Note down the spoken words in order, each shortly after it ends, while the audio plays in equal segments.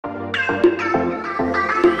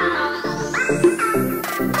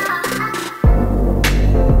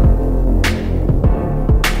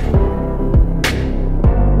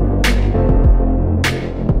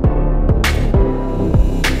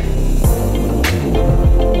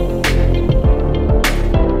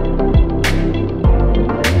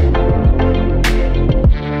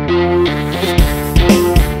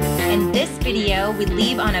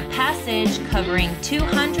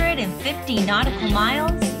250 nautical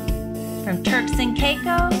miles from Turks and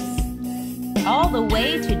Caicos all the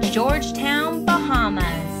way to Georgetown, Bahamas.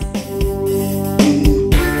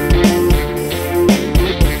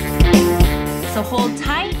 So hold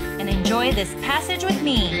tight and enjoy this passage with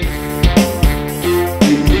me.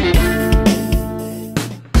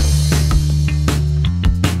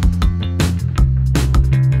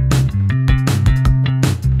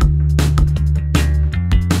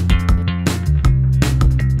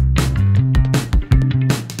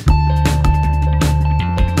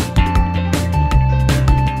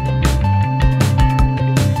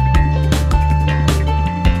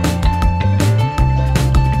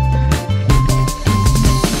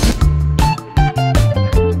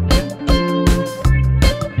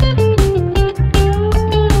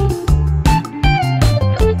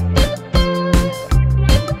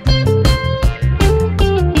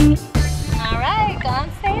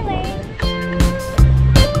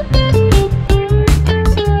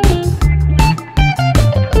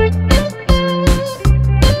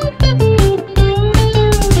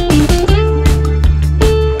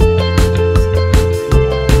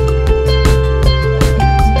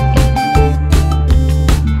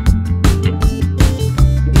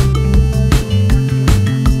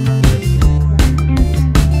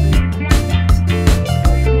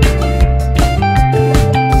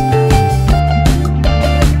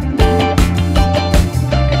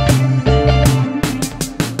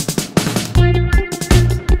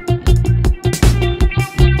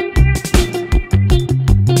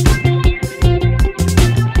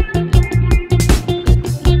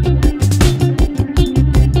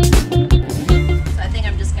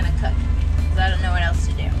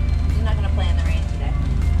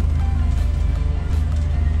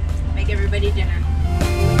 Dinner.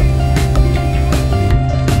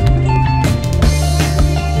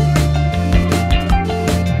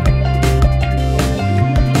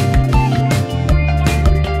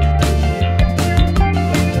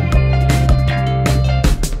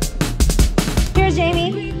 Here's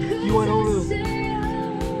Jamie. You went over.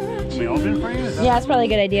 We open for you? Yeah, that's probably a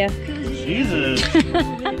good idea. Jesus.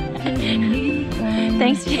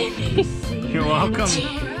 Thanks, Jamie. You're welcome,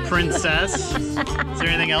 princess. Is there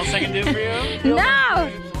anything else I can do for you? No!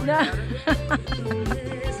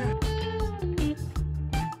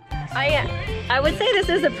 I would say this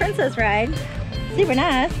is a princess ride. Super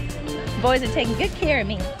nice. Boys are taking good care of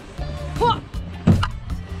me.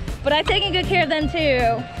 But I'm taking good care of them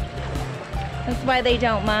too. That's why they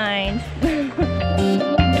don't mind.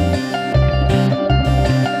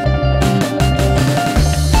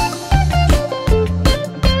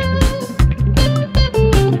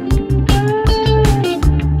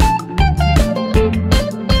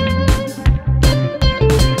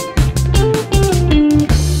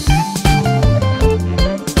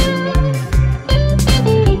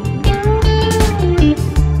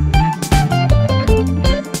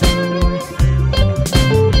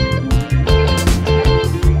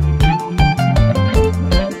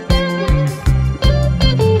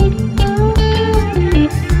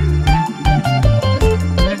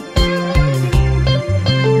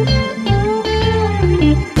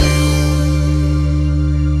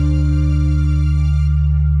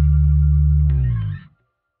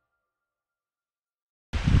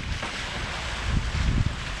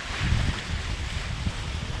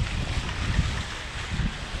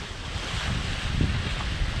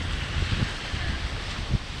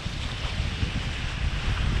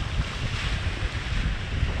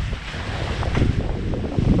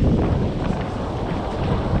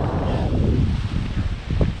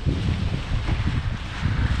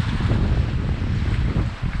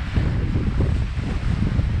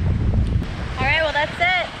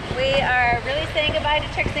 We are really saying goodbye to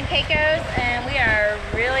Turks and Caicos, and we are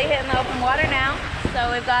really hitting the open water now.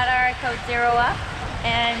 So we've got our Code Zero up,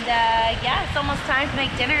 and yeah, it's almost time to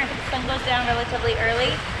make dinner. The sun goes down relatively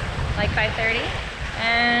early, like 5:30,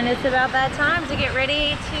 and it's about that time to get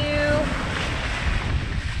ready to,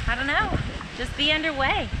 I don't know, just be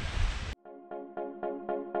underway.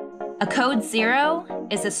 A Code Zero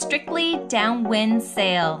is a strictly downwind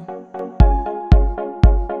sail.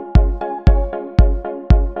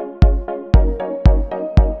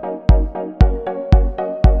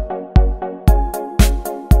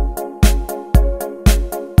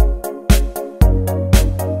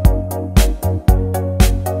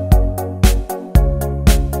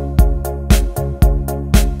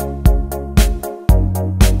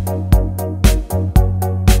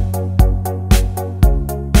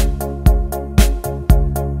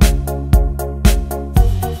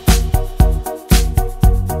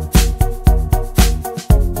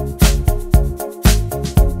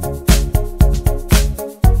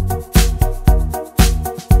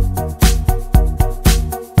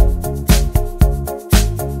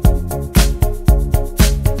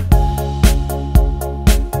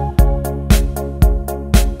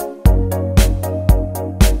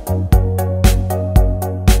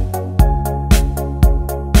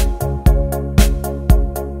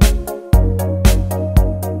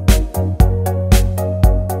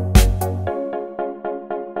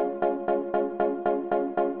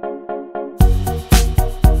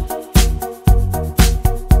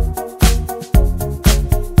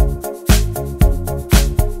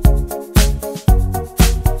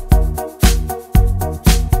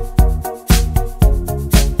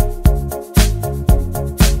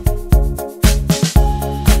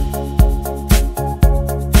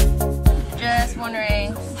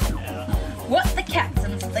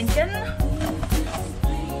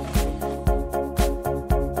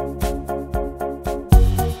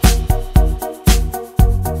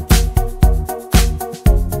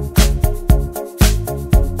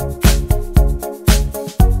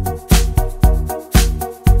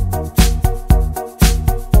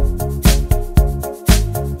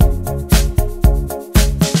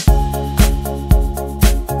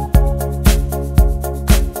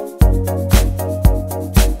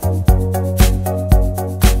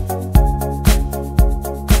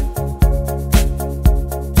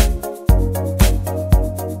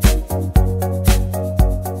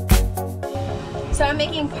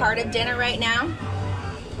 making part of dinner right now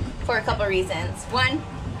for a couple reasons. One,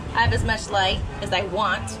 I have as much light as I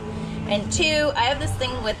want. And two, I have this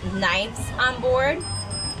thing with knives on board.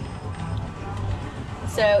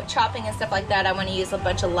 So chopping and stuff like that, I want to use a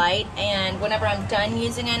bunch of light. And whenever I'm done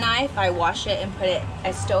using a knife, I wash it and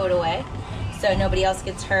I stow it away. So nobody else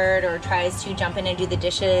gets hurt or tries to jump in and do the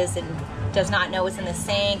dishes and does not know what's in the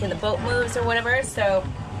sink and the boat moves or whatever. So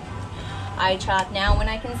I chop now when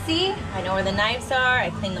I can see. I know where the knives are. I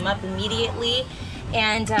clean them up immediately.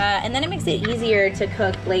 And then it makes it easier to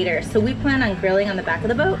cook later. So we plan on grilling on the back of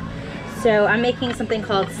the boat. So I'm making something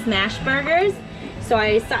called smash burgers. So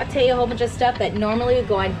I saute a whole bunch of stuff that normally would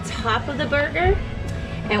go on top of the burger.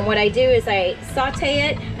 And what I do is I saute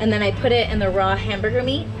it and then I put it in the raw hamburger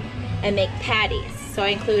meat and make patties. So I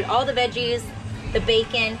include all the veggies, the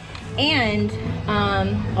bacon, and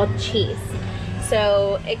all the cheese.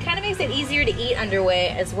 So it kind of makes it easier to eat underway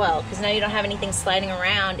as well, because now you don't have anything sliding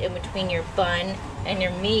around in between your bun and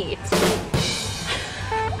your meat.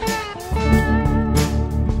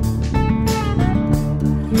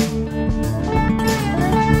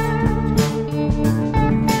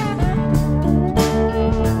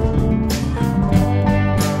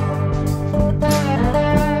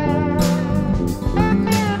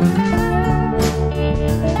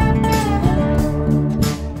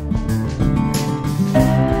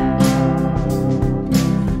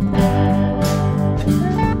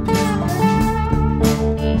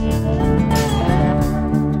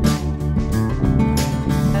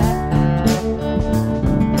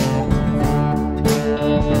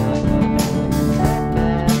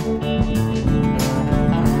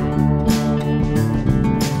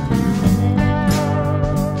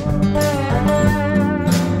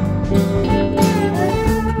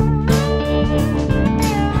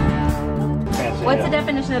 What's the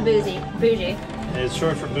definition of bougie? It's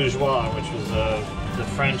short for bourgeois, which was the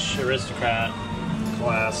French aristocrat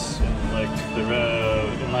class in like the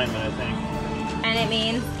Enlightenment, I think. And it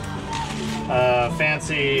means?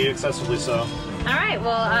 Fancy, excessively so. All right,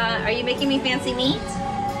 well, are you making me fancy meat?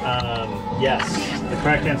 Yes. The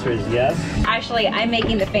correct answer is yes. Actually, I'm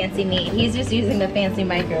making the fancy meat. He's just using the fancy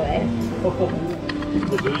microwave.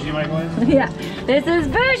 The bougie microwave? Yeah. This is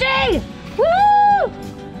bougie! Woo!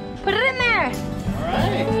 Put it in there! All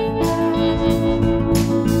right.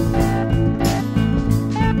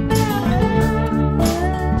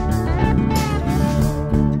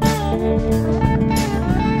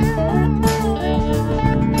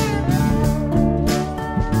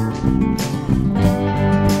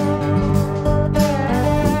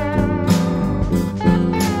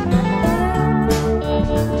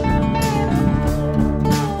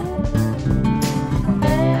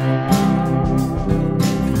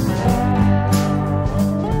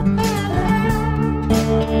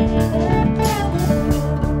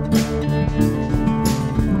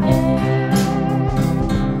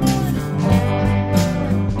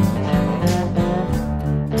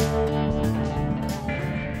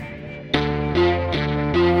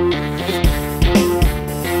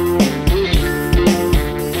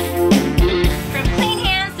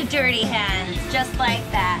 Just like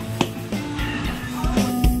that.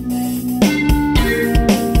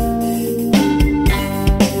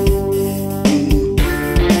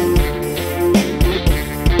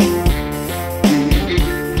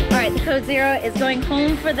 All right, the Code Zero is going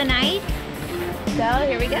home for the night. So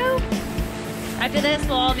here we go. After this,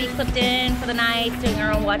 we'll all be clipped in for the night, doing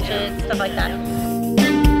our own watches, stuff like that.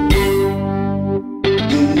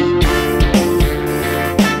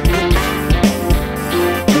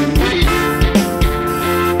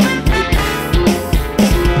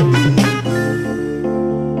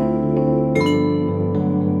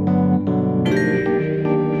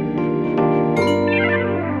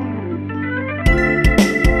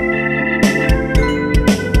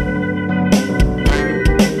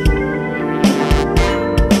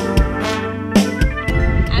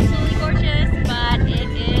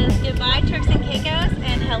 Turks and Caicos,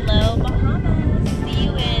 and hello Bahamas. See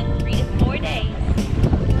you in 3 to 4 days.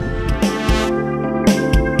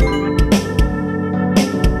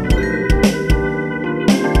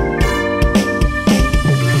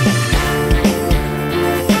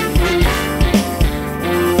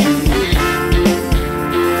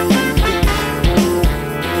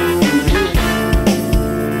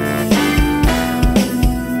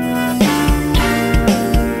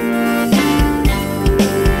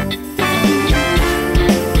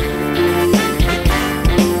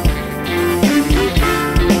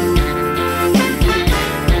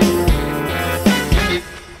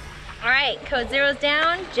 Code Zero's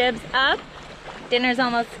down, jibs up, Dinner's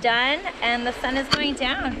almost done and the sun is going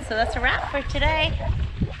down. So that's a wrap for today.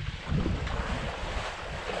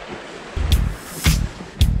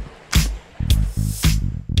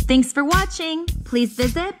 Thanks for watching. Please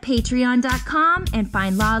visit patreon.com and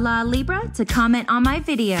find La La Libra to comment on my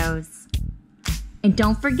videos. And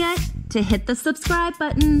don't forget to hit the subscribe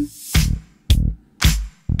button.